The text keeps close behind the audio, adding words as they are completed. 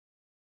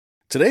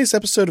Today's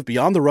episode of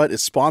Beyond the Rut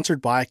is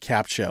sponsored by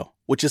Capsho,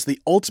 which is the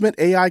ultimate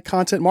AI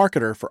content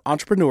marketer for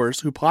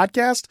entrepreneurs who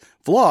podcast,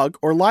 vlog,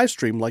 or live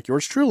stream like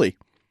yours truly.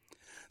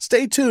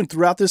 Stay tuned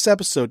throughout this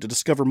episode to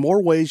discover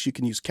more ways you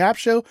can use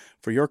Capsho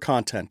for your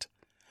content.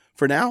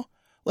 For now,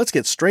 let's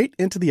get straight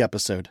into the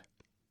episode.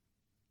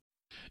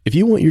 If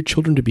you want your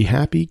children to be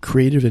happy,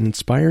 creative, and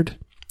inspired,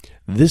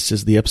 this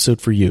is the episode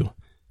for you.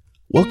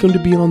 Welcome to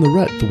Beyond the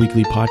Rut, the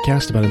weekly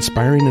podcast about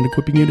inspiring and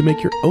equipping you to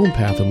make your own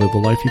path and live the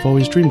life you've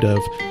always dreamed of,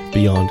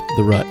 Beyond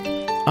the Rut.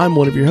 I'm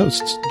one of your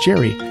hosts,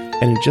 Jerry,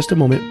 and in just a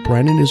moment,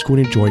 Brandon is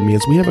going to join me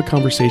as we have a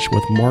conversation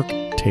with Mark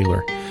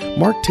Taylor.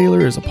 Mark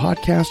Taylor is a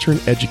podcaster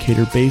and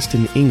educator based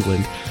in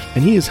England,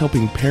 and he is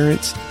helping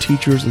parents,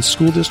 teachers, and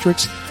school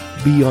districts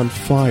be on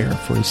fire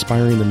for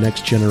inspiring the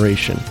next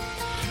generation.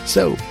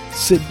 So,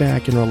 sit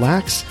back and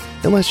relax,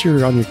 unless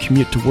you're on your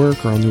commute to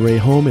work or on the way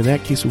home. In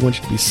that case, we want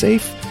you to be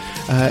safe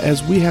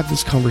as we have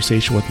this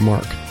conversation with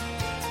Mark.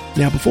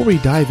 Now, before we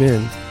dive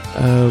in,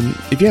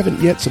 if you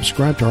haven't yet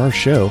subscribed to our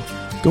show,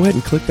 go ahead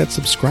and click that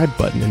subscribe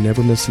button and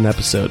never miss an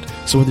episode.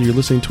 So whether you're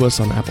listening to us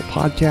on Apple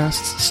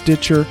Podcasts,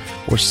 Stitcher,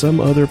 or some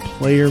other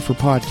player for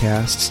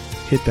podcasts,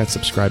 hit that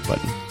subscribe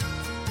button.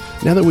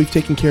 Now that we've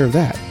taken care of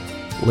that,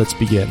 let's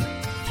begin.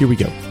 Here we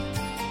go.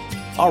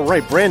 All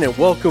right, Brandon,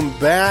 welcome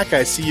back.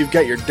 I see you've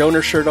got your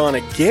donor shirt on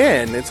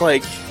again. It's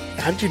like,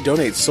 how did you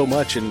donate so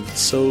much in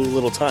so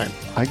little time?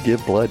 I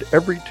give blood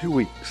every 2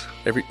 weeks.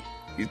 Do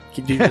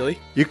you really?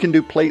 You can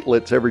do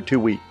platelets every 2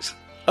 weeks.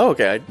 Oh,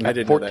 okay. I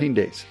didn't know that. 14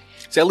 days.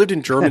 See, I lived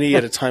in Germany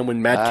at a time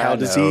when mad cow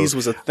disease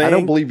was a thing. I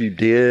don't believe you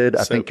did.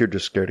 I think you're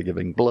just scared of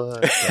giving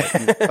blood.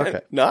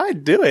 Okay. No,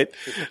 I'd do it.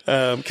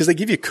 Because they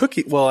give you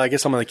cookies. Well, I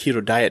guess I'm on the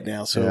keto diet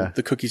now, so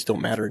the cookies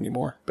don't matter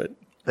anymore. But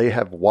they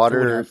have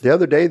water. The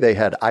other day they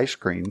had ice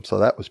cream, so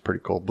that was pretty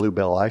cool.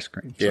 Bluebell ice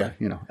cream. So,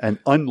 yeah. And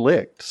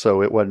unlicked,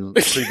 so it wasn't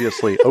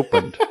previously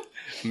opened.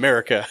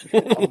 America.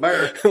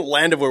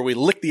 Land of where we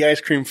lick the ice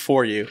cream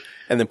for you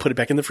and then put it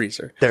back in the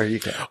freezer. There you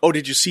go. Oh,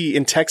 did you see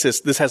in Texas,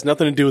 this has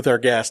nothing to do with our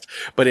guest,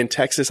 but in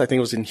Texas, I think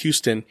it was in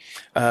Houston,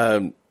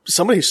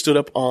 somebody stood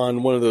up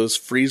on one of those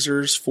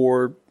freezers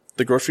for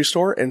the grocery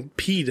store and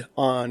peed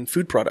on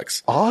food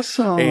products.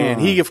 Awesome.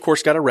 And he, of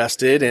course, got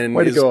arrested and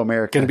Way to go,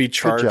 America. Going to be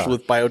charged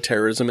with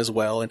bioterrorism as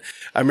well. And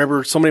I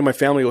remember somebody in my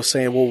family was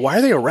saying, well, why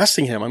are they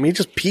arresting him? I mean, he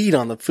just peed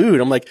on the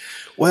food. I'm like,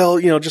 well,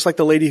 just like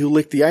the lady who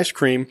licked the ice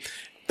cream,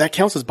 that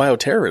counts as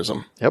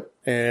bioterrorism. Yep.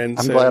 And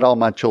I'm glad all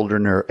my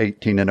children are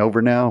 18 and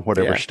over now.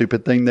 Whatever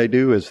stupid thing they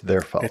do is their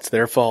fault. It's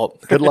their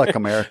fault. Good luck,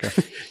 America.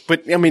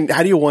 But, I mean,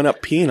 how do you one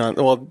up peeing on?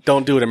 Well,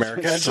 don't do it,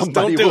 America.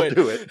 Somebody will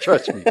do it.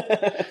 Trust me.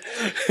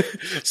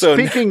 So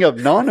speaking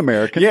of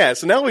non-American. Yeah.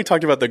 So now we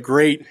talked about the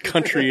great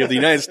country of the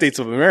United States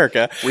of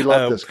America. We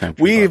love this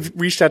country. We've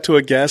reached out to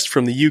a guest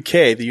from the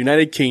UK, the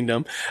United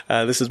Kingdom.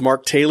 This is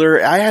Mark Taylor.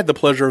 I had the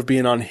pleasure of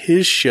being on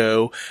his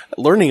show,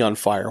 Learning on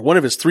Fire, one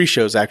of his 3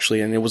 shows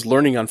actually, and it was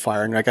Learning on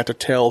Fire. And I got to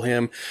tell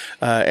him,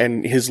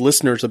 and his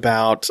listeners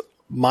about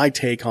my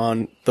take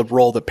on the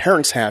role that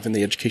parents have in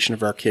the education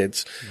of our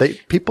kids.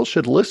 People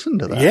should listen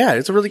to that. Yeah,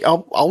 it's a really,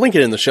 I'll link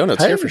it in the show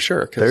notes here for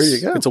sure. There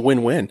you go. It's a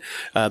win-win.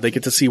 They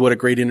get to see what a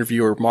great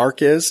interviewer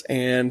Mark is,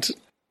 and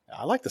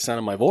I like the sound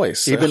of my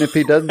voice. So. Even if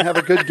he doesn't have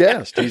a good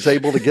guest, he's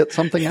able to get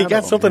something out of him. He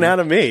got something out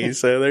of me,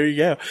 so there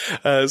you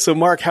go. So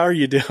Mark, how are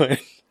you doing?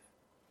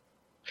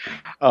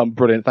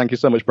 Brilliant. Thank you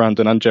so much,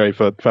 Brandon and Jerry,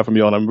 for having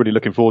me on. I'm really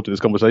looking forward to this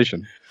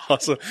conversation.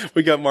 Awesome.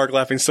 We got Mark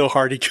laughing so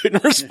hard he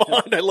couldn't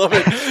respond. I love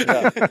it.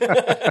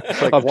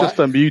 I've just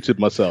unmuted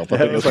myself. I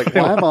think it's like,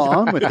 why am I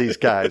on with these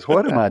guys?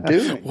 What am I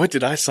doing? What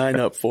did I sign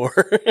up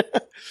for?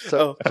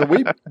 So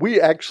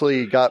we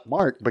actually got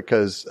Mark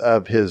because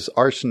of his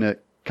arsenic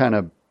kind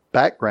of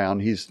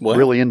background. He's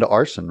really into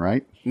arson,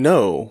 right?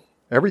 No.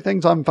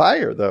 Everything's on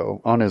fire,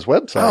 though, on his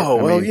website.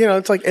 Oh,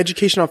 it's like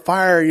education on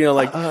fire. Your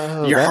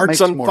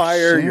heart's on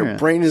fire, your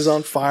brain is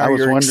on fire,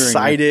 you're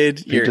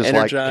excited, you're just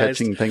energized. Like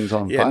catching things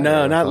on fire.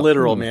 No, not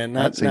literal, man.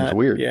 That seems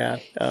weird. Yeah.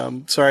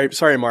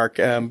 Sorry,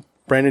 Mark.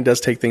 Brandon does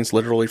take things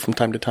literally from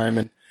time to time.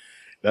 And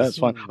that's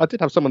fine. I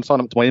did have someone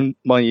sign up to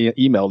my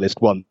email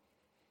list once,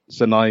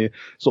 and I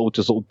sort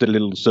of did a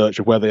little search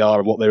of where they are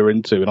and what they were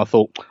into.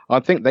 And I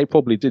think they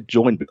probably did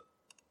join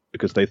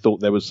because they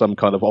thought there was some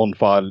kind of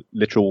on-fire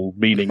literal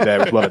meaning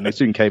there as well, and they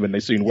soon came and they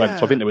soon went.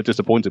 So I think they were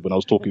disappointed when I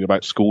was talking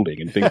about schooling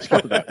and things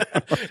like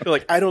that. They're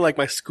like, I don't like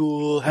my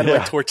school. How do I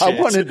torch it? I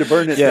wanted to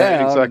burn it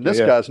down, exactly, and this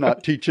guy's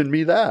not teaching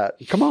me that.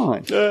 Come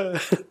on.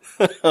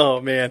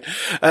 Oh, man.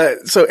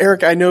 So,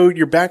 Eric, I know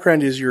your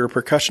background is you're a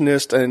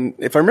percussionist, and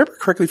if I remember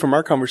correctly from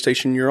our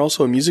conversation, you're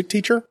also a music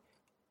teacher?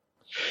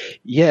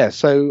 Yeah,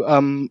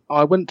 so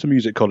I went to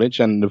music college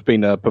and have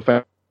been a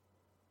professional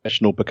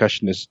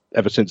percussionist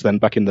ever since then,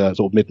 back in the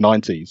sort of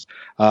mid-90s.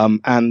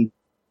 And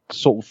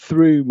sort of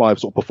through my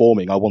sort of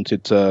performing, I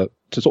wanted to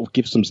sort of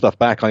give some stuff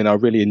back. I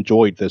really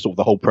enjoyed the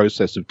whole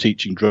process of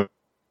teaching drums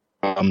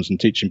drums and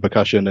teaching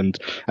percussion, and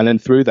then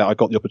through that I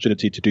got the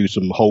opportunity to do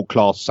some whole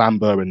class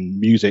samba and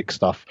music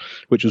stuff,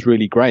 which was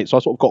really great. So I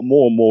sort of got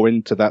more and more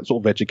into that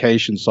sort of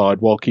education side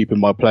while keeping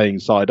my playing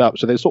side up.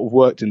 So they sort of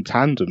worked in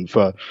tandem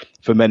for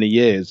many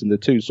years, and the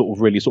two sort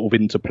of really sort of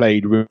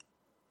interplayed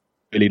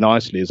really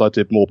nicely. As I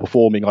did more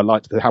performing, I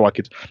liked how I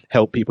could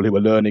help people who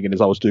were learning, and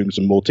as I was doing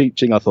some more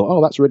teaching, I thought,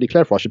 oh, that's really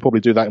clever. I should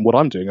probably do that in what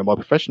I'm doing in my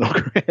professional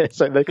career.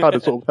 So they kind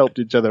of sort of helped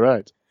each other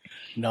out.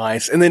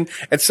 Nice. And then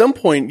at some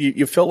point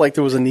you felt like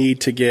there was a need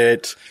to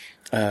get,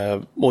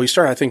 you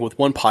started, I think, with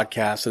one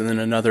podcast and then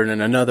another and then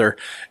another.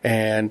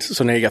 And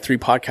so now you got 3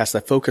 podcasts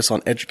that focus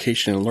on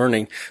education and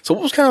learning. So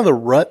what was kind of the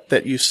rut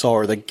that you saw,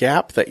 or the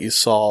gap that you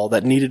saw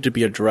that needed to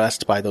be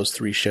addressed by those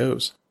 3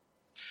 shows?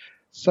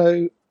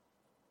 So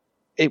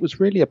it was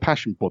really a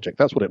passion project.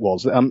 That's what it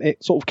was.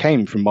 It sort of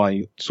came from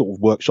my sort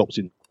of workshops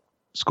in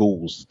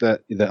schools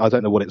that I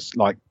don't know what it's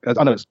like.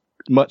 I know it's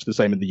much the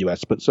same in the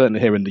US, but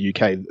certainly here in the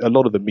UK, a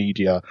lot of the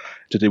media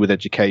to do with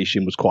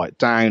education was quite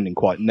down and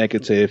quite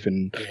negative.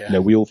 And,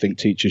 we all think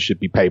teachers should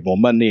be paid more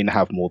money and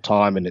have more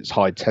time, and it's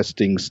high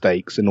testing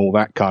stakes and all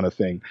that kind of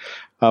thing.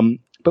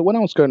 But when I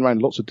was going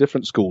around lots of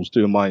different schools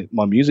doing my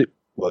music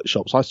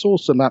workshops, I saw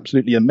some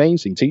absolutely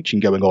amazing teaching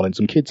going on and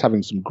some kids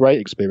having some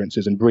great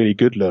experiences and really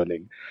good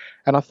learning.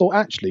 And I thought,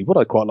 actually, what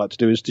I'd quite like to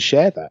do is to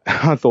share that.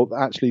 I thought,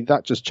 actually,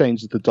 that just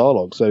changes the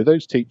dialogue. So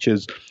those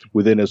teachers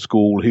within a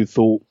school who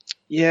thought,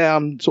 yeah,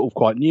 I'm sort of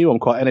quite new, I'm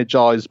quite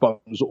energized, but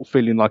I'm sort of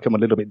feeling like I'm a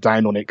little bit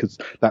down on it because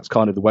that's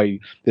kind of the way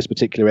this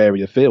particular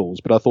area feels.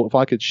 But I thought if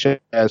I could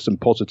share some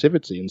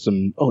positivity and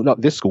some,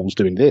 this school's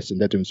doing this and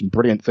they're doing some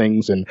brilliant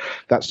things, and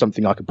that's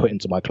something I could put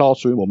into my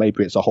classroom, or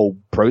maybe it's a whole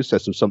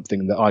process of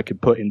something that I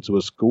could put into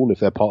a school if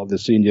they're part of the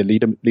senior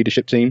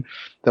leadership team,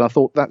 then I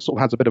thought that sort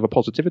of has a bit of a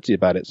positivity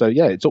about it. So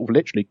yeah, it sort of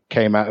literally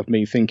came out of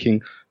me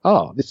thinking,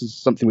 this is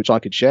something which I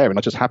could share. And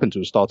I just happened to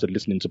have started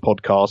listening to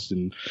podcasts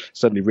and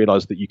suddenly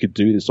realized that you could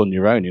do this on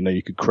your own.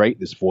 You could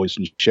create this voice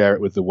and share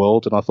it with the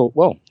world. And I thought,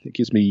 well, it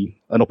gives me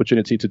an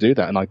opportunity to do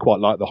that. And I quite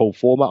like the whole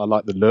format. I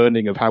like the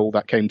learning of how all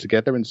that came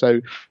together. And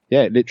so,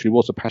 yeah, it literally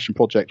was a passion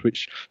project,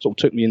 which sort of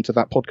took me into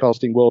that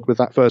podcasting world with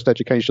that first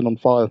Education on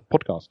Fire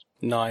podcast.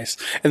 Nice.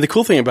 And the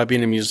cool thing about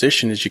being a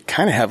musician is you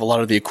kind of have a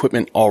lot of the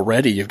equipment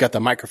already. You've got the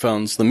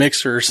microphones, the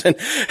mixers, and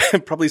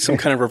probably some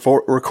kind of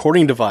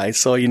recording device.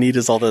 So all you need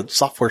is all the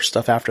software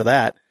stuff after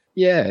that.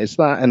 Yeah, it's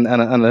that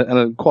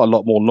and quite a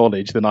lot more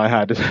knowledge than I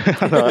had,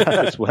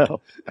 as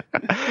well.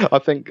 I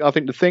think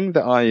the thing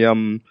that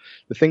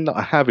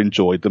I have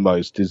enjoyed the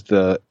most is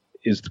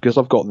because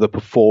I've got the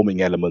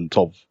performing element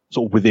of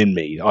sort of within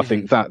me. I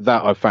think that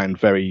I found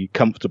very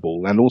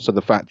comfortable, and also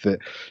the fact that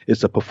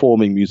it's a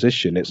performing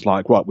musician. It's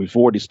like, right, we've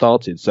already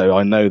started, so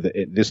I know that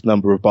this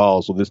number of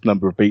bars or this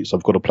number of beats,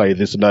 I've got to play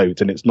this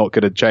note, and it's not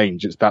going to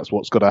change. That's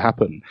what's got to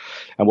happen.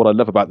 And what I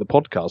love about the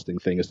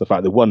podcasting thing is the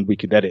fact that, one, we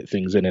can edit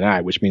things in and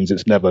out, which means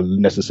it's never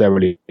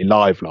necessarily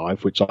live,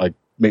 which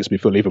makes me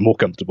feel even more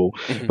comfortable.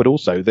 But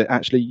also that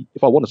actually,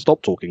 if I want to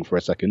stop talking for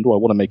a second, or I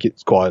want to make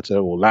it quieter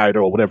or louder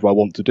or whatever I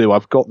want to do,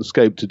 I've got the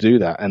scope to do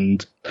that.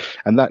 And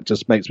that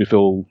just makes me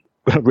feel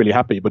really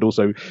happy, but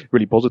also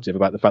really positive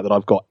about the fact that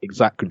I've got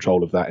exact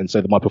control of that. And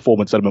so that my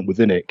performance element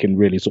within it can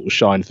really sort of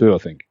shine through, I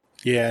think.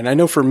 Yeah. And I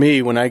know for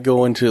me, when I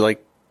go into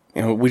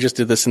we just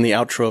did this in the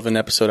outro of an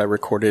episode I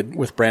recorded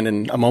with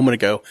Brandon a moment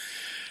ago,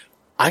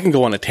 I can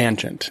go on a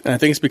tangent. And I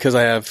think it's because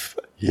I have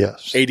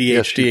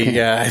ADHD.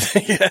 Yes,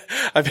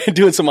 I've been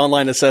doing some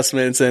online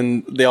assessments,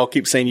 and they all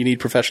keep saying you need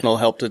professional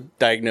help to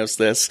diagnose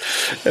this.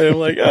 And I'm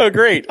like, oh,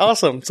 great.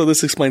 Awesome. So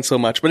this explains so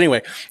much. But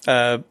anyway,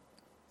 the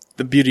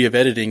beauty of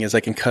editing is I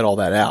can cut all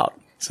that out.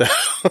 So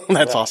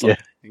that's awesome. Yeah,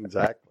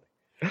 exactly.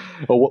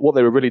 Well, what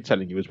they were really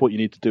telling you is what you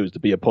need to do is to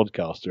be a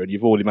podcaster, and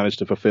you've already managed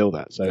to fulfill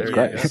that. So it's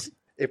great.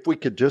 If we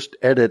could just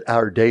edit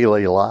our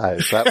daily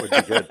lives, that would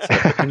be good. So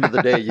at the end of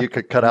the day, you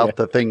could cut out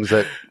the things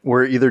that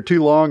were either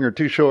too long or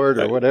too short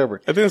or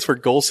whatever. I think that's where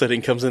goal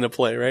setting comes into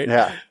play, right?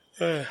 Yeah.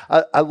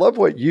 I love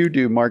what you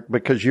do, Mark,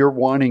 because you're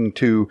wanting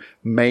to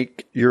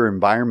make your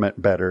environment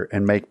better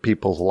and make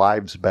people's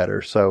lives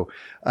better. So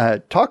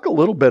talk a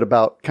little bit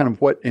about kind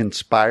of what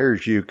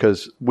inspires you,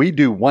 because we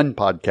do one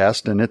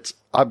podcast and it's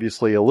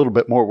obviously a little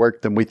bit more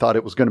work than we thought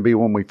it was going to be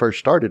when we first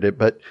started it.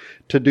 But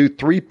to do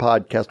 3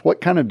 podcasts, what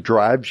kind of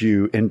drives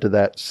you into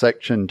that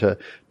section to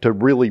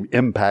really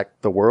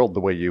impact the world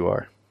the way you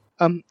are?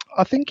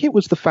 I think it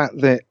was the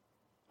fact that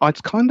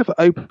I'd kind of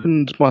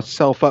opened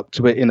myself up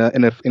to it in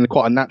a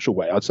quite a natural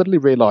way. I'd suddenly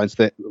realized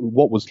that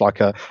what was like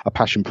a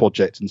passion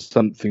project and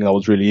something I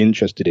was really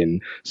interested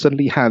in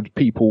suddenly had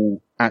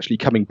people actually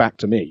coming back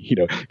to me,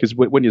 because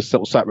when you're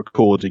sort of sat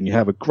recording, you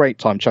have a great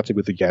time chatting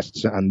with the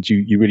guests and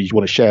you really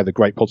want to share the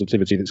great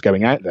positivity that's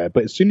going out there.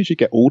 But as soon as you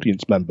get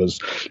audience members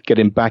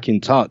getting back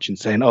in touch and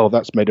saying, oh,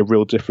 that's made a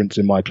real difference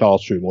in my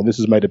classroom, or this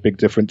has made a big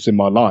difference in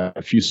my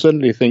life, you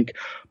suddenly think,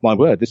 my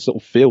word, this sort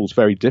of feels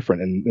very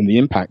different. And the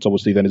impact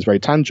obviously then is very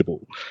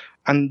tangible.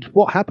 And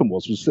what happened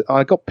was that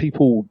I got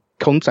people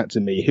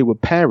contacting me who were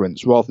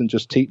parents rather than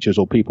just teachers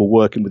or people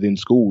working within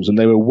schools, and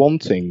they were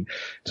wanting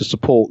to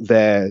support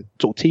their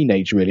sort of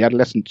teenage, really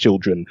adolescent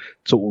children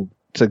to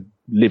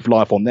live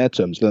life on their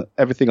terms. That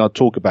everything I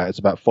talk about is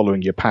about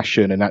following your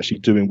passion and actually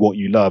doing what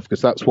you love,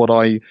 because that's what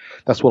I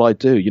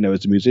do. You know,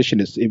 as a musician,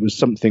 it was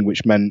something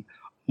which meant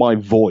my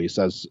voice,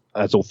 as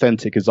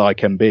authentic as I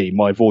can be,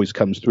 my voice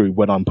comes through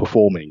when I'm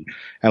performing.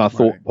 And I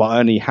thought, well, I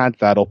only had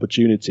that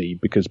opportunity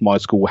because my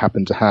school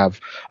happened to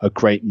have a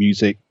great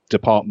music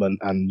department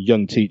and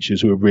young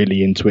teachers who were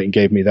really into it and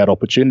gave me that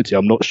opportunity.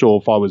 I'm not sure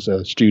if I was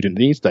a student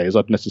these days,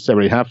 I'd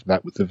necessarily have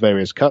that with the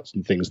various cuts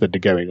and things that are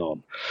going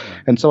on. Yeah.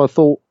 And so I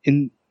thought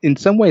in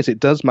some ways it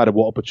does matter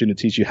what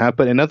opportunities you have,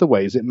 but in other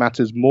ways it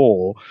matters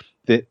more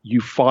that you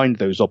find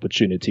those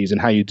opportunities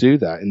and how you do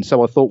that. And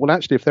so I thought, well,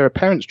 actually, if there are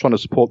parents trying to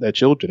support their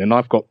children, and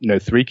I've got,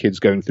 3 kids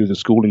going through the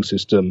schooling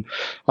system,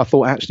 I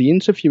thought actually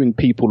interviewing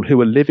people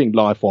who are living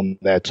life on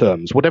their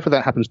terms, whatever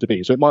that happens to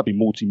be. So it might be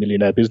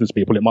multi-millionaire business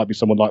people. It might be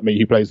someone like me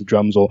who plays the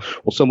drums, or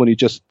someone who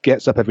just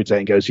gets up every day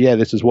and goes, yeah,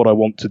 this is what I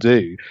want to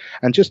do.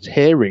 And just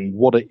hearing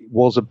what it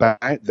was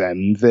about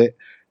them that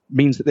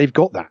means that they've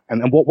got that.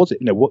 And what was it?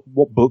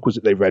 What book was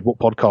it they read? What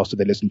podcast did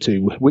they listen to?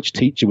 Which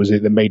teacher was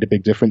it that made a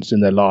big difference in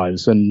their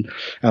lives? And,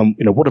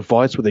 what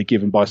advice were they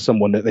given by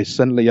someone that they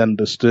suddenly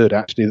understood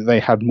actually that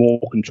they had more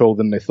control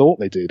than they thought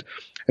they did?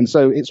 And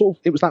so it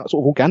was that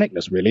sort of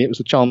organicness, really. It was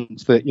a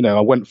chance that,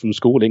 I went from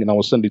schooling and I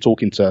was suddenly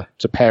talking to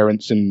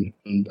parents and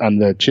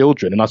their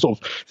children. And I sort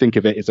of think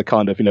of it as a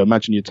kind of,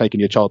 imagine you're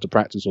taking your child to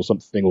practice or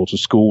something, or to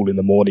school in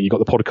the morning. You've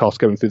got the podcast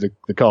going through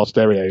the car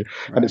stereo. Right.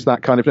 And it's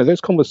that kind of,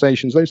 those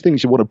conversations, those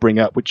things you want to bring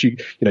up, which you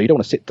don't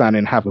want to sit down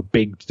and have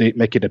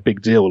make it a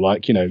big deal,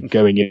 like,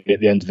 going in at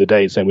the end of the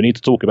day and saying, we need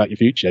to talk about your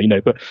future,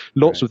 but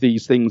lots of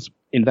these things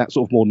in that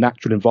sort of more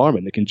natural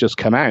environment that can just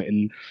come out.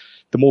 And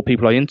the more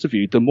people I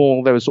interviewed, the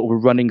more there was sort of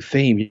a running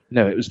theme.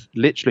 It was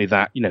literally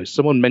that,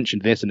 someone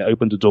mentioned this and it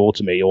opened a door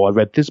to me, or I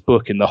read this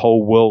book and the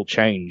whole world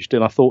changed.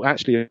 And I thought,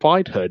 actually, if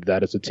I'd heard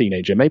that as a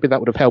teenager, maybe that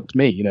would have helped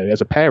me,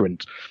 as a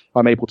parent.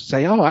 I'm able to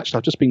say, oh, actually,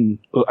 I've just been,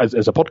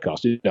 as a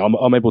podcast,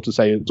 I'm able to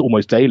say it's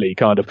almost daily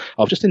kind of,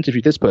 I've just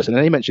interviewed this person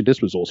and they mentioned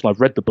this resource and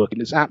I've read the book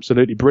and it's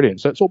absolutely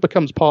brilliant. So it all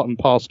becomes part and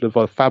parcel of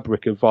a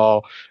fabric of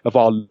our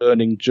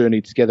learning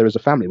journey together as a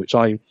family, which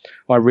I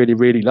really,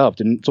 really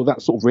loved. And so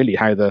that's sort of really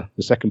how the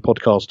second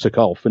podcast took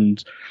off.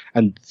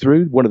 And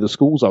through one of the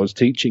schools I was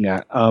teaching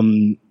at,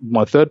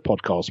 my third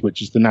podcast,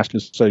 which is the National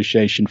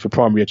Association for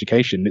Primary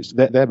Education,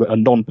 they're a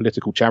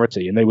non-political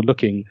charity, and they were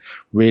looking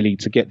really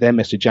to get their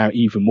message out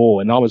even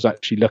more. And I was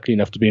actually lucky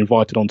enough to be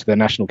invited onto their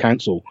national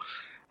council.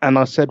 And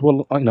I said,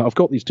 well, I've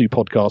got these 2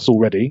 podcasts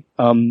already.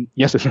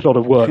 Yes, it's a lot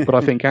of work, but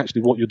I think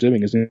actually what you're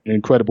doing is an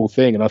incredible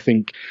thing. And I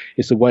think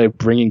it's a way of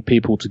bringing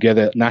people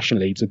together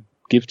nationally to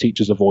give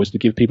teachers a voice, to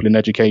give people in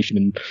education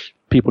and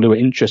people who are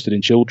interested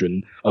in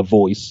children a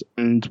voice.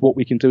 And what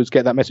we can do is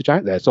get that message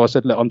out there. So I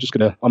said, look,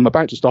 I'm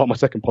about to start my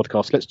second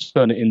podcast. Let's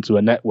turn it into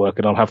a network,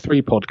 and I'll have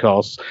 3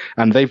 podcasts.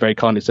 And they very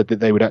kindly said that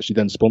they would actually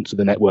then sponsor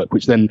the network,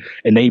 which then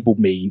enabled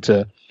me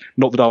to,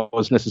 not that I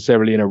was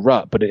necessarily in a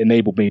rut, but it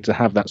enabled me to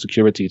have that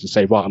security to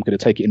say, right, I'm going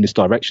to take it in this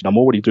direction. I'm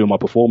already doing my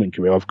performing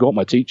career. I've got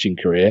my teaching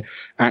career.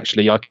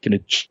 Actually, I can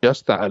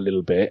adjust that a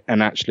little bit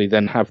and actually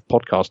then have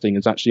podcasting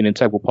as actually an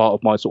integral part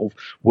of my sort of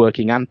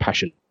working and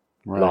passion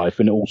life.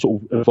 And it all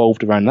sort of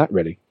evolved around that,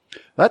 really.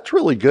 That's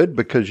really good,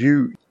 because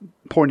you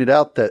pointed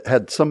out that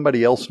had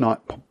somebody else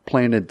not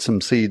planted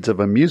some seeds of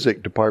a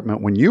music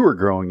department when you were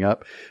growing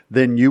up,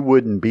 then you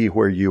wouldn't be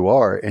where you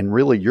are. And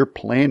really, you're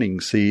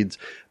planting seeds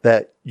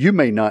that you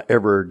may not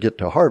ever get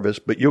to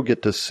harvest, but you'll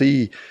get to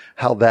see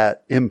how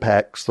that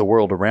impacts the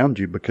world around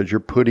you, because you're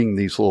putting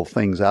these little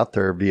things out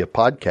there via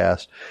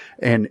podcast.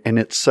 And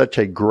it's such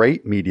a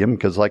great medium,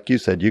 because like you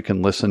said, you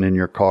can listen in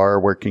your car,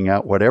 working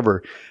out,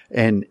 whatever,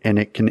 and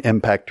it can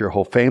impact your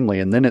whole family.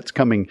 And then it's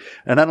coming,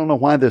 and I don't know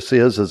why this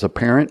is as a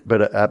parent,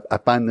 but I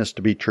find this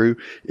to be true.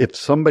 If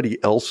somebody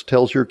else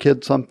tells your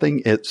kid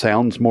something, it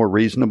sounds more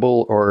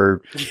reasonable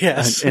or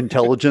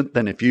intelligent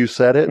than if you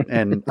said it.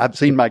 And I've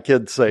seen my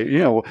kids say,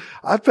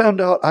 I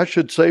found out I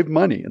should save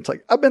money. It's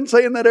like, I've been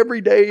saying that every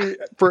day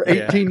for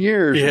 18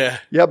 years.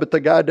 Yeah, but the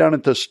guy down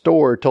at the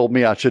store told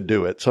me I should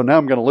do it. So now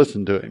I'm going to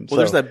listen to him. Well,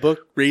 there's that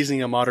book,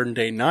 Raising a Modern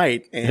Day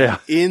Knight. And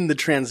in the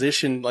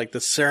transition, like the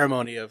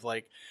ceremony of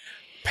like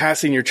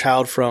passing your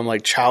child from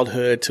like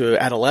childhood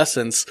to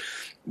adolescence,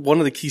 one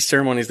of the key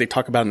ceremonies they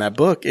talk about in that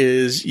book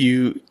is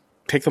you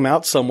take them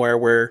out somewhere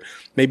where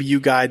maybe you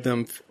guide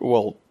them.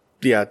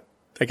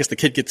 I guess the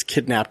kid gets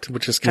kidnapped,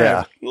 which is kind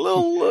of a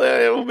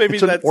little, maybe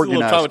that's a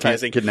little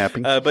traumatizing.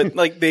 Kidnapping. But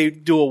like they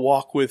do a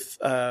walk with,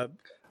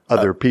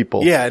 other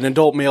people. Yeah, an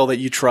adult male that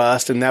you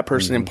trust, and that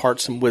person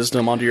imparts some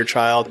wisdom onto your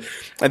child,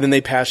 and then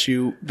they pass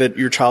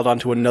your child on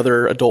to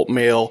another adult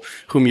male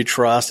whom you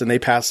trust, and they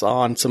pass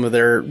on some of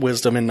their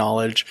wisdom and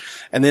knowledge,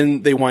 and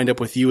then they wind up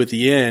with you at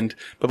the end.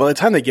 But by the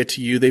time they get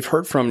to you, they've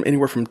heard from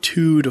anywhere from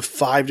 2 to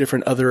 5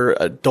 different other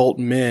adult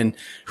men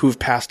who've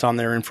passed on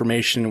their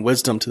information and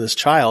wisdom to this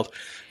child.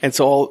 And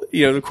so,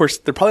 of course,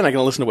 they're probably not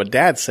going to listen to what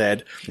dad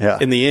said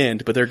in the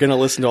end, but they're going to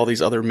listen to all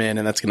these other men,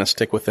 and that's going to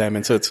stick with them.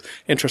 And so it's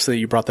interesting that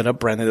you brought that up,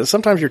 Brandon, that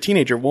sometimes your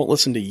teenager won't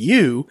listen to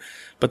you,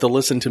 but they'll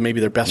listen to maybe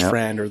their best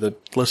friend, or they'll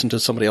listen to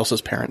somebody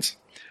else's parents.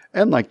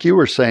 And like you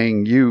were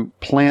saying, you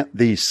plant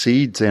these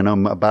seeds in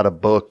them about a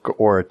book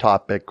or a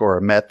topic or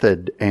a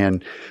method.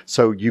 And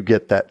so you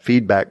get that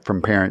feedback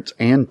from parents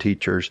and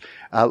teachers.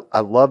 I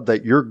love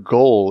that your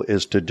goal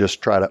is to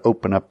just try to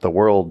open up the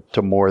world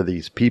to more of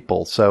these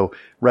people. So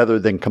rather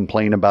than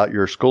complain about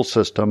your school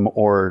system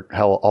or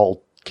how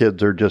all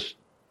kids are just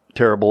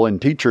terrible and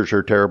teachers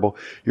are terrible,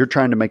 you're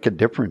trying to make a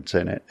difference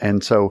in it.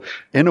 And so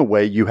in a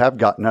way, you have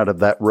gotten out of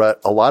that rut.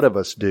 A lot of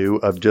us do,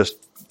 of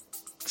just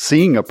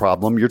seeing a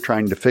problem. You're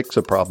trying to fix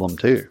a problem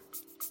too.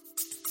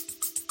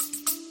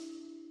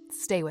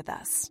 Stay with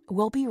us.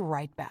 We'll be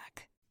right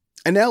back.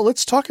 And now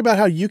let's talk about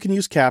how you can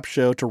use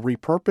Capsho to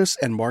repurpose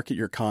and market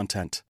your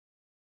content.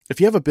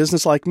 If you have a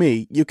business like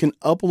me, you can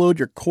upload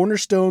your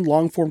cornerstone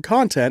long-form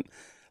content,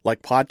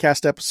 like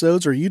podcast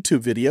episodes or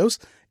YouTube videos,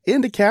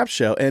 into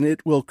Capsho, and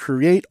it will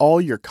create all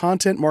your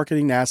content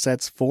marketing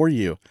assets for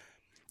you.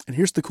 And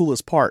here's the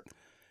coolest part.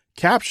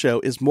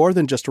 Capsho is more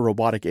than just a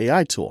robotic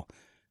AI tool.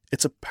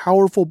 It's a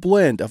powerful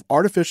blend of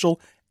artificial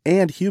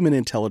and human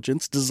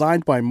intelligence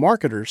designed by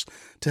marketers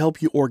to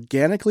help you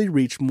organically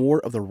reach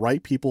more of the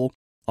right people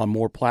on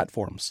more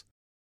platforms.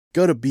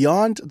 Go to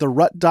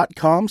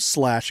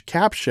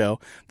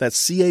beyondtherut.com/capsho,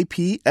 that's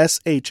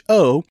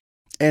CAPSHO,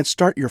 and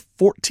start your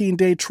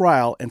 14-day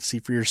trial and see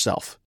for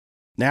yourself.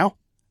 Now,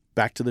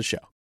 back to the show.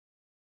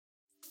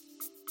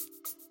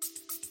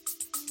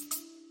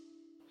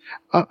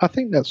 I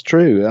think that's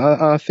true.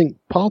 I think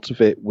part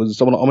of it was,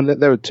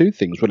 there are two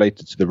things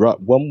related to the rut.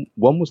 One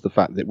was the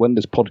fact that when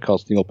this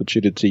podcasting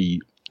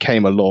opportunity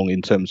came along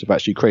in terms of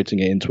actually creating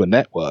it into a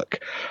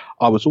network,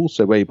 I was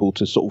also able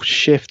to sort of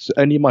shift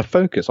only my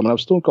focus. I've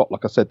still got,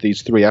 like I said,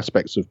 these three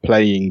aspects of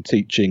playing,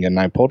 teaching, and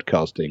now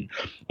podcasting,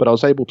 but I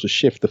was able to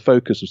shift the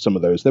focus of some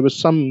of those. There were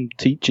some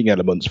teaching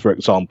elements, for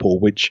example,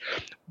 which,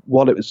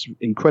 while it was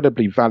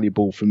incredibly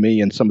valuable for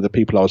me and some of the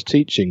people I was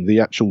teaching, the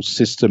actual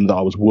system that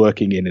I was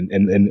working in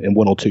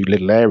one or two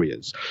little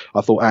areas, I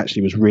thought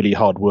actually was really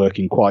hard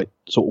working, quite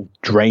sort of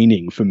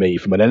draining for me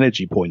from an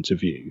energy point of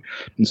view.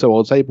 And so I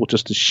was able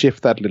just to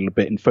shift that a little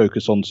bit and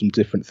focus on some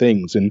different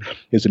things. And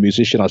as a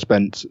musician, I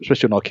spent,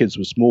 especially when our kids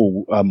were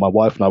small, my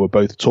wife and I were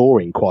both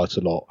touring quite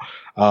a lot.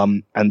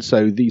 And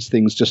so these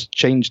things just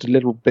changed a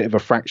little bit of a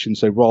fraction.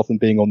 So rather than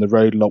being on the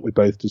road a lot, we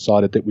both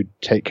decided that we'd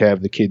take care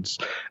of the kids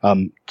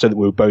so that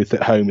we were both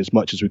at home as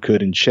much as we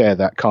could and share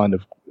that kind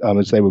of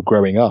as they were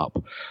growing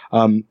up.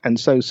 And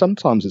so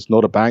sometimes it's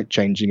not about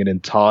changing an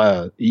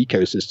entire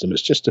ecosystem.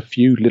 It's just a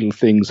few little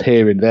things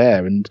here and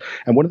there. And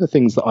one of the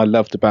things that I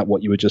loved about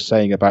what you were just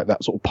saying about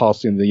that sort of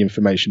passing the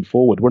information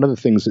forward, one of the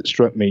things that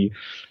struck me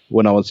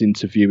when I was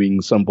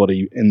interviewing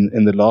somebody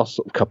in the last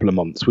sort of couple of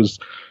months was,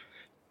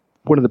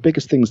 one of the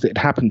biggest things that had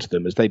happened to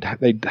them is they'd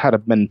had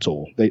a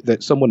mentor.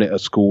 That someone at a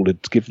school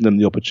had given them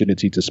the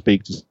opportunity to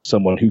speak to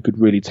someone who could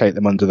really take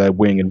them under their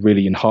wing and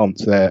really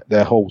enhance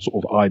their whole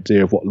sort of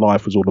idea of what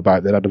life was all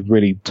about. They had a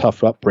really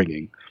tough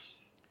upbringing.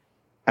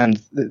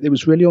 And it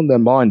was really on their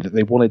mind that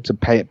they wanted to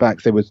pay it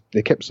back.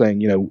 They kept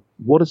saying,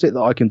 what is it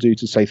that I can do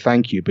to say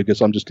thank you?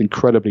 Because I'm just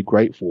incredibly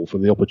grateful for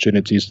the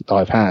opportunities that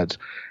I've had.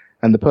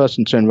 And the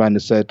person turned around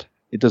and said,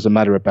 it doesn't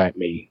matter about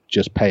me,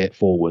 just pay it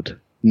forward.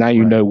 Now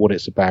you know what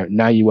it's about.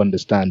 Now you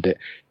understand it.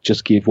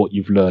 Just give what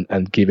you've learned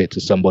and give it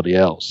to somebody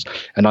else.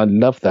 And I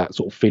love that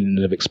sort of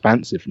feeling of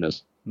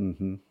expansiveness,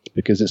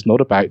 because it's not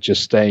about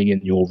just staying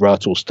in your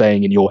rut or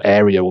staying in your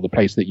area or the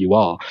place that you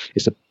are.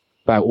 It's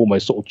about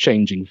almost sort of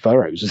changing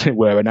furrows, as it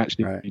were, and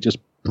actually just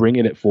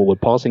bringing it forward,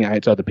 passing it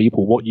out to other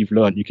people. What you've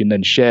learned, you can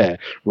then share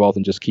rather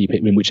than just keep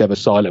it in whichever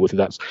silo, whether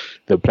that's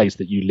the place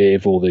that you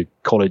live or the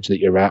college that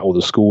you're at or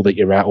the school that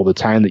you're at or the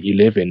town that you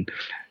live in.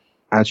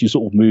 As you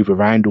sort of move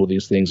around all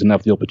these things and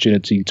have the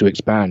opportunity to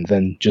expand,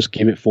 then just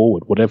give it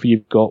forward. Whatever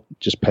you've got,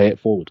 just pay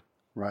it forward.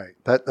 Right.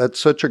 That's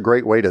such a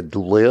great way to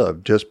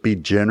live. Just be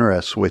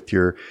generous with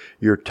your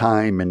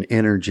time and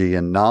energy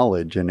and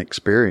knowledge and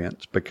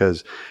experience,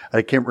 because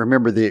I can't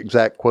remember the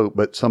exact quote,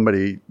 but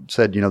somebody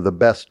said, the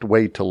best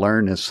way to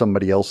learn is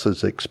somebody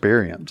else's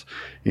experience.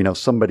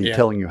 Somebody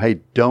telling you, hey,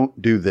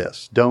 don't do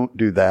this, don't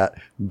do that,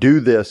 do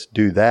this,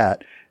 do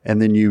that. And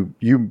then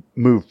you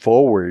move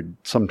forward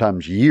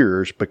sometimes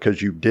years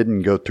because you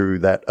didn't go through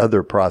that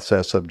other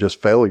process of just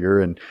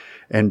failure.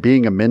 And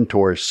being a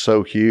mentor is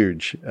so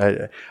huge.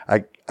 I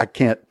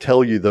can't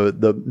tell you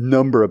the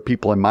number of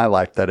people in my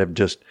life that have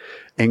just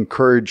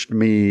encouraged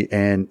me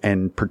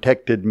and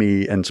protected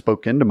me and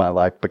spoke into my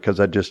life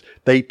because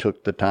they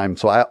took the time.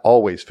 So I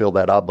always feel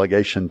that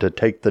obligation to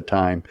take the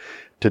time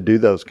to do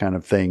those kind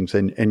of things.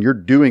 And you're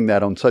doing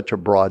that on such a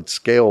broad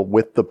scale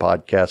with the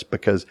podcast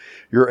because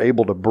you're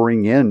able to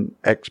bring in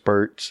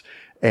experts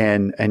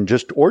and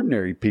just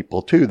ordinary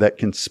people too that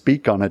can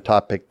speak on a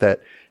topic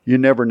that you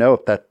never know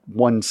if that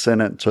one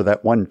sentence or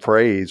that one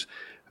phrase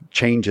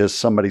changes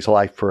somebody's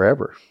life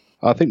forever.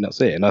 I think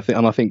that's it. And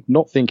I think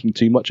not thinking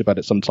too much about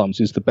it sometimes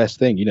is the best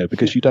thing,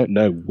 because you don't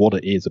know what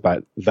it is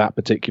about that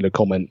particular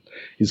comment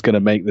is going to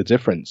make the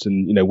difference.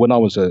 And, when I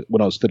was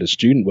still a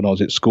student, when I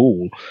was at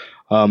school,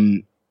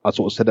 I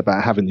sort of said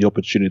about having the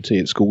opportunity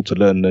at school to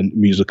learn a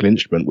musical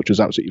instrument, which was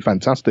absolutely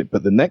fantastic.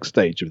 But the next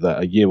stage of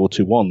that, a year or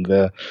two on,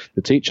 the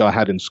teacher I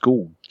had in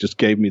school just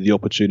gave me the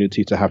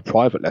opportunity to have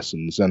private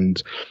lessons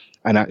and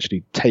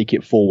actually take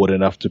it forward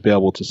enough to be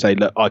able to say,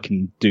 look, I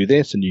can do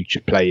this, and you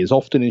should play as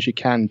often as you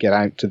can, get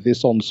out to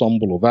this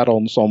ensemble or that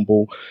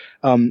ensemble.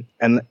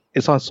 And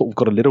as I sort of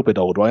got a little bit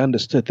older, I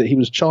understood that he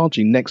was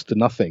charging next to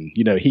nothing.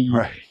 You know,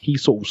 he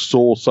sort of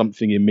saw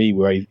something in me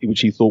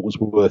which he thought was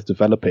worth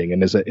developing.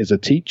 And as a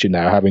teacher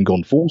now, having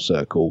gone full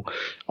circle,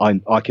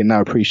 I can now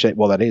appreciate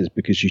what that is,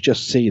 because you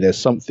just see there's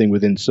something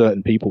within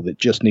certain people that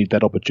just need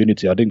that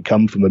opportunity. I didn't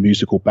come from a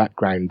musical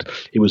background.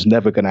 It was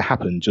never going to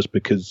happen just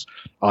because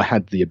I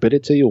had the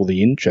ability or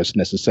the interest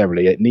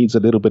necessarily. It needs a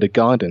little bit of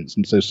guidance.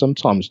 And so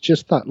sometimes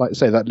just that, like I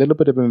say, that little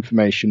bit of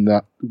information,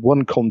 that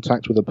one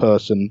contact with a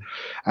person,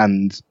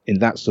 and in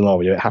that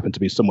scenario, it happened to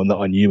be someone that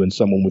I knew and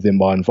someone within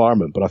my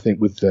environment. But I think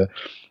with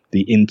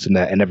the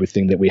internet and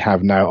everything that we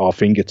have now at our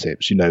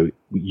fingertips, you know,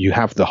 you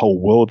have the whole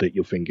world at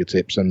your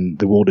fingertips, and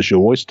the world is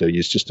your oyster.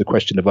 It's just a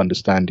question of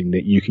understanding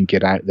that you can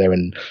get out there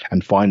and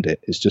find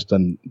it. It's just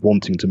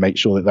wanting to make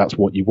sure that that's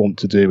what you want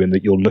to do and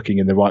that you're looking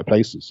in the right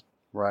places.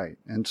 Right.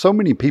 And so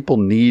many people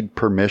need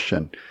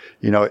permission.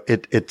 You know,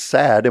 it's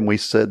sad, and we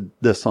said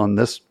this on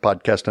this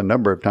podcast a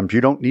number of times, you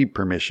don't need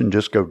permission,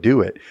 just go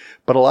do it.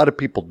 But a lot of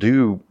people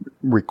do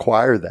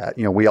require that.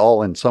 You know, we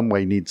all in some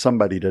way need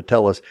somebody to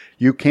tell us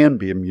you can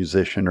be a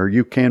musician, or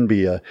you can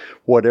be a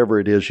whatever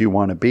it is you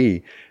want to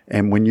be.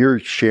 And when you're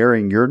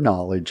sharing your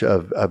knowledge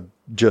of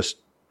just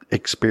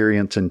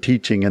experience and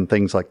teaching and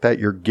things like that,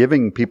 you're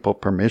giving people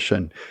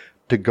permission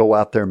to go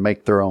out there and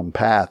make their own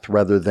path,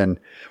 rather than,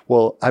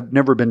 well, I've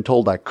never been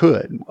told I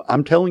could.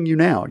 I'm telling you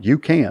now, you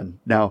can.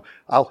 Now,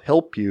 I'll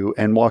help you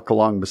and walk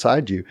along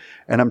beside you.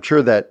 And I'm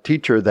sure that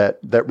teacher that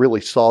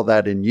really saw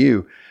that in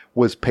you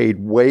was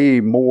paid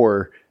way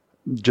more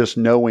just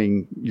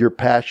knowing your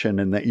passion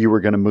and that you were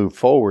going to move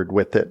forward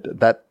with it.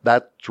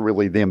 That's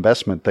really the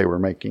investment they were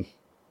making.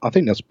 I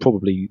think that's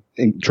probably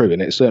true,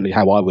 and it's certainly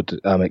how I would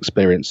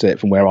experience it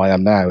from where I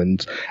am now.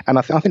 And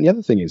I think the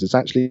other thing is, it's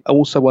actually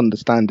also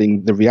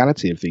understanding the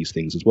reality of these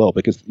things as well,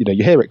 because, you know,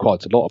 you hear it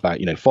quite a lot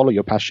about, you know, follow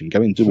your passion,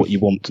 go and do what you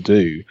want to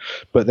do.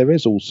 But there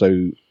is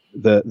also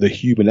the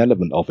human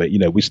element of it. You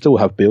know, we still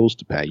have bills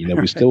to pay, you know,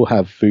 we still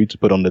have food to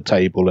put on the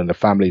table and a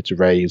family to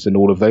raise and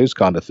all of those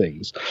kind of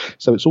things.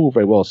 So it's all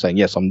very well saying,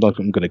 yes, I'm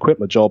going to quit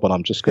my job and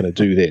I'm just going to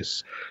do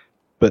this.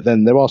 But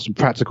then there are some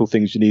practical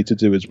things you need to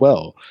do as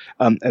well.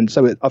 And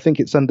so I think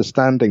it's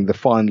understanding the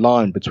fine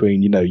line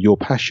between, you know, your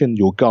passion,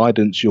 your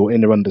guidance, your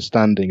inner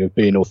understanding of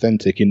being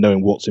authentic in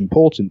knowing what's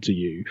important to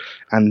you,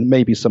 and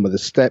maybe some of the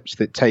steps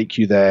that take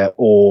you there,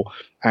 or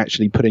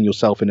actually putting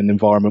yourself in an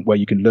environment where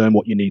you can learn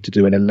what you need to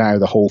do and allow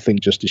the whole thing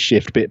just to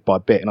shift bit by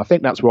bit. And I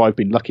think that's where I've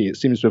been lucky. It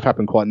seems to have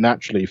happened quite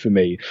naturally for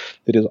me,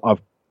 that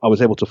I was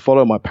able to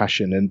follow my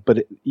passion,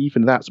 but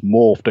even that's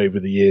morphed over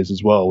the years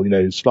as well. You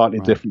know, slightly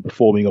different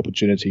performing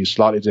opportunities,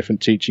 slightly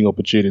different teaching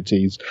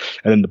opportunities,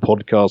 and then the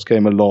podcast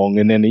came along,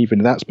 and then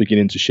even that's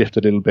beginning to shift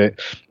a little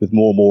bit with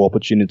more and more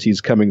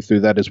opportunities coming through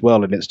that as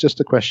well. And it's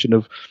just a question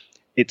of,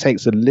 it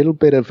takes a little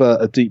bit of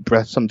a deep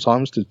breath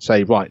sometimes to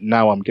say, right,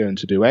 now I'm going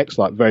to do X.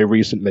 Like very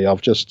recently,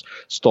 I've just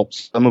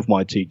stopped some of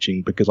my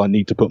teaching because I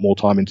need to put more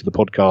time into the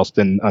podcast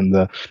and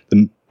the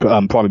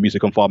Primary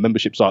Music on Fire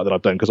membership site that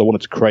I've done, because I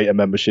wanted to create a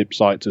membership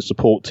site to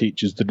support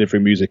teachers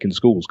delivering music in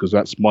schools, because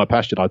that's my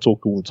passion. I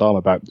talk all the time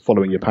about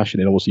following your passion,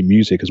 and obviously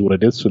music is what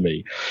it is for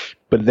me.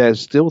 But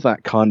there's still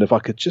that kind of, I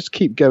could just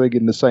keep going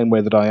in the same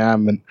way that I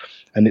am,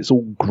 and it's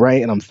all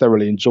great and I'm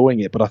thoroughly enjoying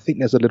it, but I think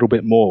there's a little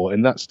bit more,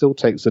 and that still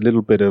takes a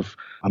little bit of,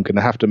 I'm going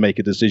to have to make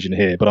a decision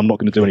here, but I'm not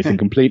going to do anything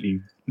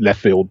completely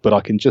left field, but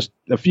I can just,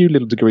 a few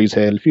little degrees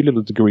here, a few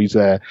little degrees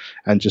there,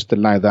 and just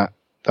allow that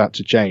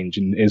to change.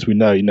 And as we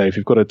know, you know, if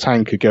you've got a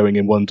tanker going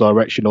in one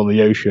direction on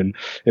the ocean,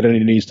 it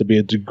only needs to be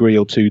a degree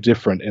or two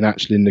different, and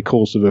actually in the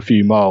course of a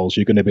few miles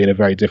you're going to be in a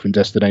very different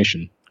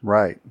destination.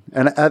 Right.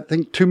 And I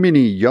think too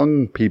many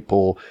young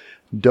people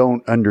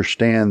don't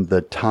understand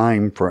the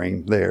time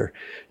frame there.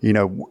 You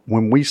know,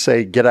 when we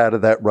say get out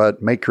of that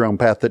rut, make your own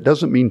path, that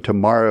doesn't mean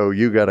tomorrow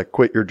you got to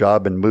quit your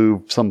job and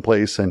move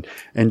someplace and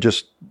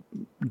just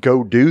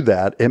go do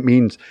that. It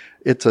means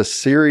it's a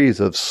series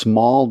of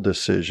small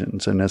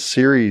decisions and a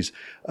series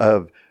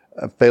of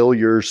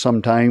failures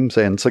sometimes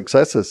and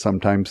successes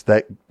sometimes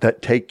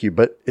that take you,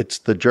 but it's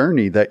the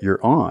journey that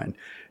you're on.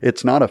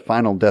 It's not a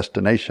final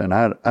destination.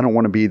 I don't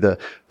want to be the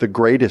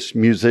greatest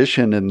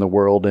musician in the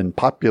world and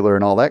popular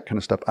and all that kind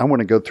of stuff. I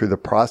want to go through the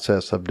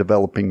process of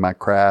developing my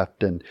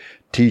craft and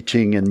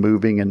teaching and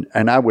moving.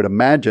 And I would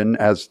imagine,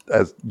 as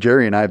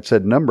Jerry and I have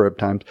said a number of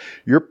times,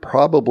 you're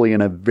probably in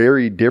a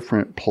very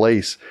different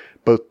place,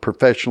 both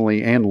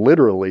professionally and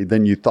literally,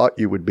 than you thought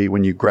you would be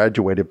when you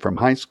graduated from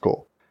high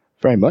school.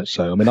 Very much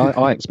so. I mean,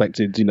 I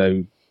expected, you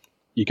know,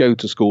 you go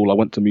to school, I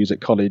went to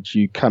music college,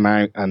 you come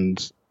out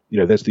and, you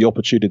know, there's the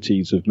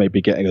opportunities of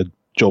maybe getting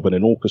job in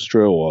an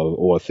orchestra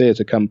or a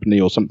theatre company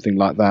or something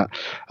like that.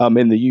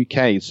 In the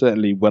UK,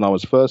 certainly when I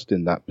was first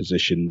in that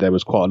position, there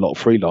was quite a lot of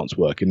freelance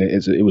work, and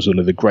it was one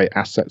of the great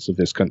assets of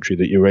this country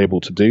that you were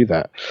able to do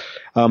that.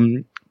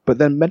 But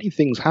then many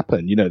things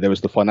happened. There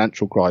was the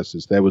financial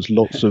crisis. There was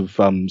lots of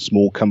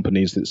small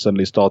companies that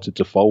suddenly started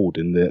to fold,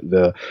 and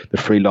the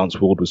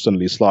freelance world was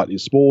suddenly slightly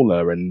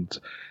smaller, and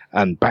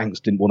banks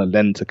didn't want to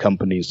lend to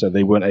companies, so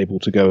they weren't able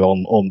to go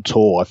on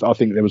tour. I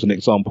think there was an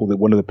example that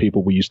one of the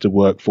people we used to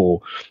work for,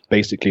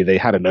 basically they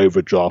had an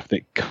overdraft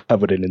that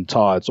covered an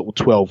entire sort of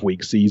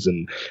 12-week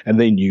season, and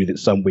they knew that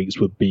some weeks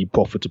would be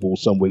profitable,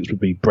 some weeks would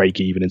be break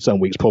even, and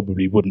some weeks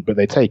probably wouldn't, but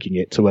they're taking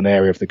it to an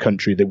area of the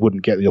country that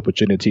wouldn't get the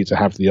opportunity to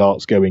have the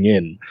arts going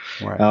in.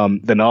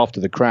 Right. Then after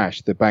the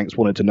crash, the banks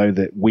wanted to know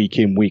that week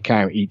in, week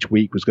out, each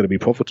week was going to be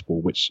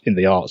profitable, which in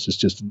the arts is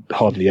just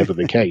hardly ever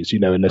the case,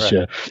 unless right.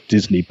 You're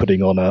Disney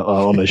putting on a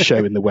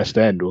show in the West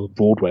End or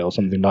Broadway or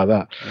something like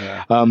that.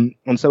 Yeah.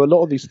 And so a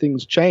lot of these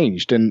things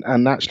changed, and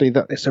actually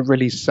that it's a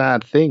really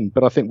sad thing.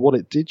 But I think what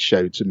it did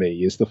show to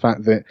me is the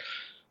fact that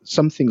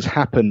some things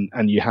happen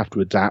and you have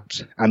to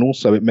adapt. And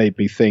also it made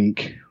me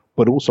think,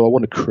 but also I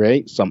want to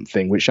create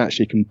something which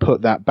actually can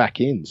put that back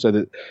in, so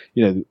that,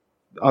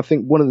 I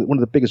think one of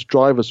the biggest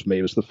drivers for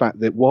me was the fact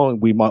that while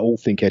we might all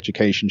think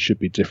education should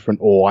be different,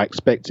 or I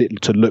expect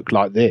it to look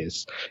like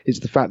this,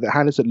 it's the fact that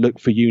how does it look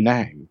for you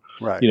now?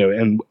 Right.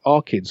 And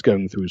our kids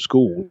going through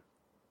school,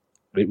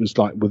 it was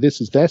like, well, this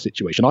is their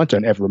situation. I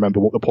don't ever remember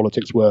what the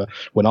politics were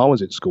when I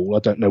was at school. I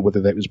don't know whether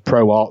it was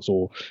pro-arts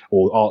or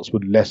arts were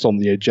less on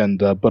the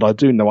agenda, but I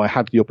do know I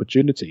had the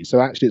opportunity.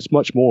 So actually, it's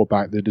much more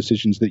about the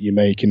decisions that you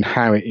make and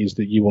how it is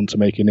that you want to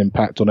make an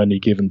impact on any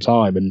given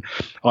time. And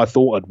I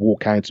thought I'd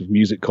walk out of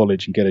music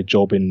college and get a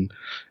job in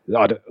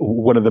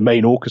one of the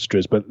main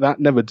orchestras, but that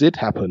never did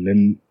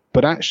happen.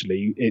 But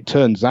actually, it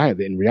turns out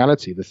that in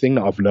reality, the thing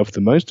that I've loved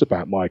the most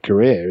about my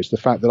career is the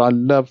fact that I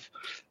love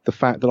the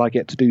fact that I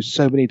get to do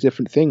so many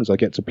different things. I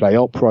get to play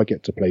opera, I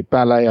get to play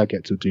ballet, I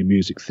get to do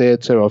music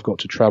theatre, I've got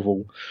to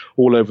travel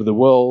all over the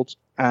world.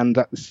 And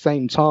at the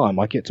same time,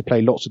 I get to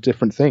play lots of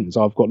different things.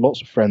 I've got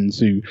lots of friends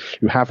who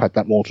have had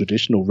that more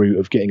traditional route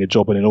of getting a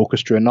job in an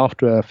orchestra. And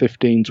after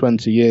 15,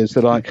 20 years,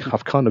 they're like,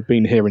 I've kind of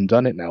been here and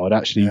done it now. I'd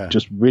actually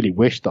just really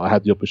wished that I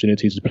had the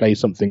opportunity to play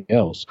something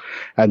else.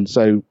 And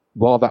so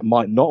while that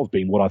might not have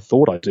been what I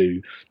thought I'd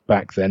do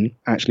back then,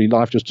 actually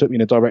life just took me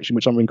in a direction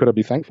which I'm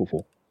incredibly thankful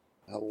for.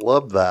 I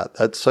love that.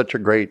 That's such a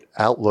great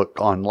outlook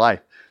on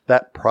life.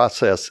 That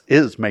process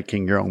is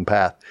making your own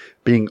path,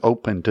 being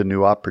open to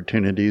new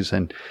opportunities,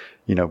 and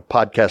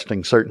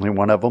podcasting certainly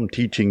one of them,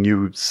 teaching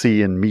you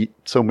see and meet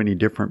so many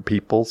different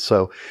people.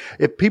 So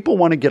if people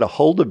want to get a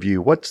hold of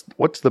you, what's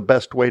the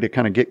best way to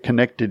kind of get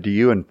connected to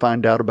you and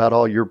find out about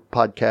all your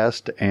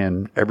podcast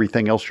and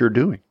everything else you're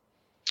doing?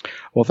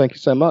 Well, thank you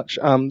so much.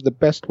 The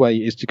best way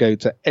is to go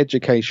to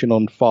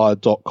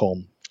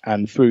educationonfire.com.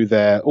 And through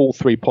there, all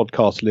 3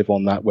 podcasts live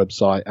on that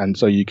website. And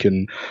so you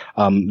can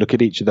look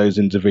at each of those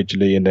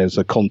individually, and there's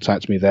a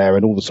contact me there,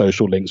 and all the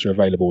social links are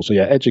available. So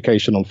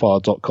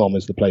educationonfire.com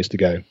is the place to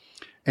go.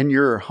 And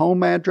your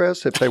home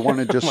address, if they want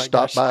to just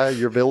stop by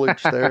your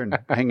village there and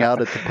hang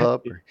out at the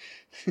pub. Or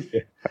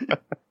if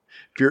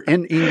you're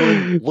in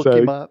England, look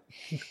him up.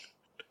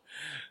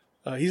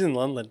 He's in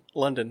London.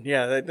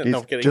 Yeah, no,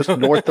 I'm kidding. Just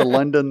north of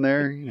London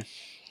there.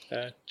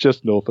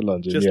 Just north of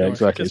London,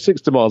 exactly.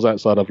 60 miles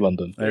outside of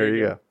London. There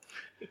you go.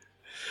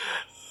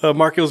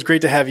 Mark, it was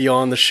great to have you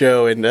on the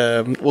show, and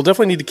we'll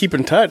definitely need to keep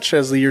in touch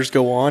as the years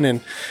go on,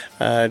 and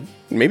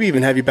maybe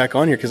even have you back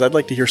on here, because I'd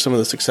like to hear some of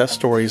the success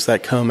stories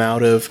that come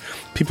out of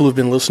people who've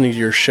been listening to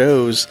your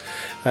shows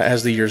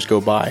as the years go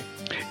by.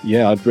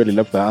 Yeah, I'd really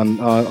love that, and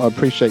I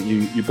appreciate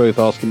you both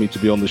asking me to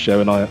be on the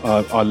show, and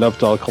I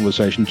loved our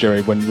conversation,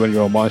 Jerry, when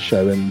you're on my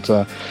show, and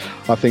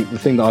I think the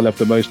thing that I love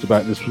the most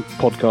about this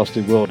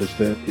podcasting world is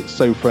that it's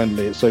so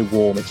friendly, it's so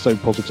warm, it's so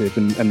positive,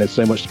 and there's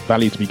so much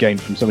value to be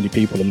gained from so many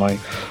people, and I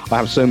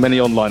have so many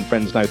online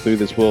friends now through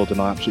this world,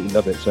 and I absolutely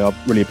love it, so I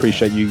really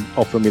appreciate you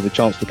offering me the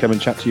chance to come and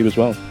chat to you as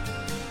well.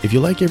 If you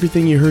like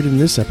everything you heard in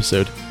this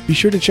episode, be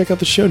sure to check out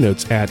the show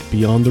notes at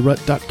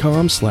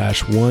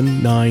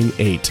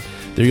beyondtherut.com/198.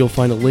 There you'll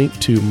find a link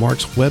to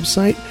Mark's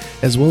website,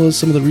 as well as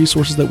some of the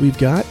resources that we've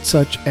got,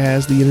 such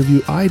as the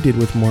interview I did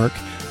with Mark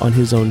on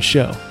his own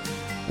show.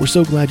 We're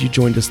so glad you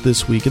joined us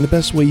this week, and the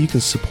best way you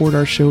can support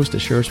our show is to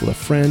share us with a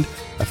friend,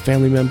 a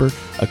family member,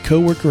 a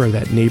coworker, or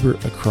that neighbor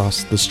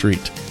across the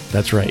street.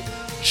 That's right.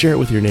 Share it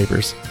with your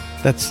neighbors.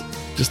 That's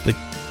just the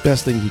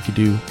best thing you could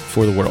do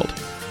for the world.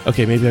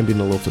 Okay, maybe I'm being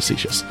a little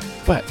facetious,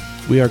 but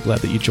we are glad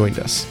that you joined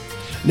us.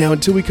 Now,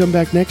 until we come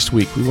back next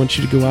week, we want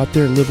you to go out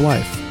there and live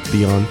life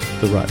beyond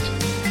the rut.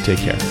 Take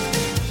care.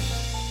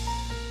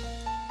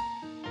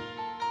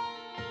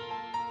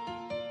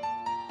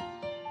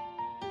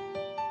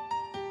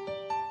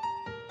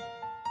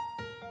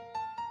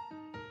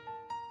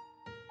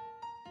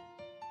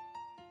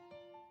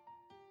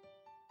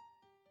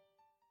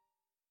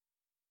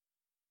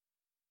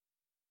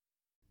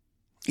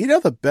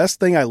 The best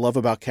thing I love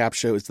about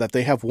Capsho is that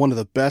they have one of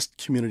the best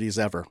communities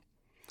ever.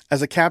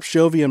 As a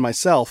Capshovian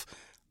myself,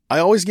 I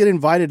always get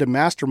invited to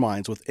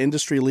masterminds with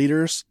industry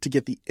leaders to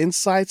get the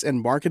insights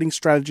and marketing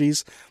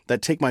strategies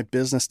that take my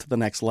business to the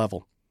next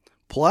level.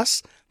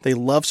 Plus, they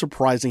love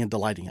surprising and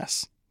delighting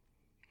us.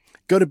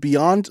 Go to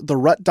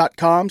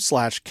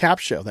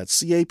beyondtherut.com/capshow,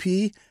 that's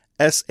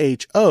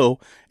CAPSHO,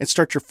 and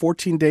start your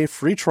 14-day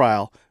free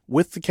trial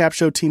with the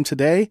Capshow team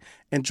today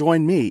and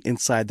join me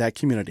inside that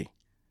community.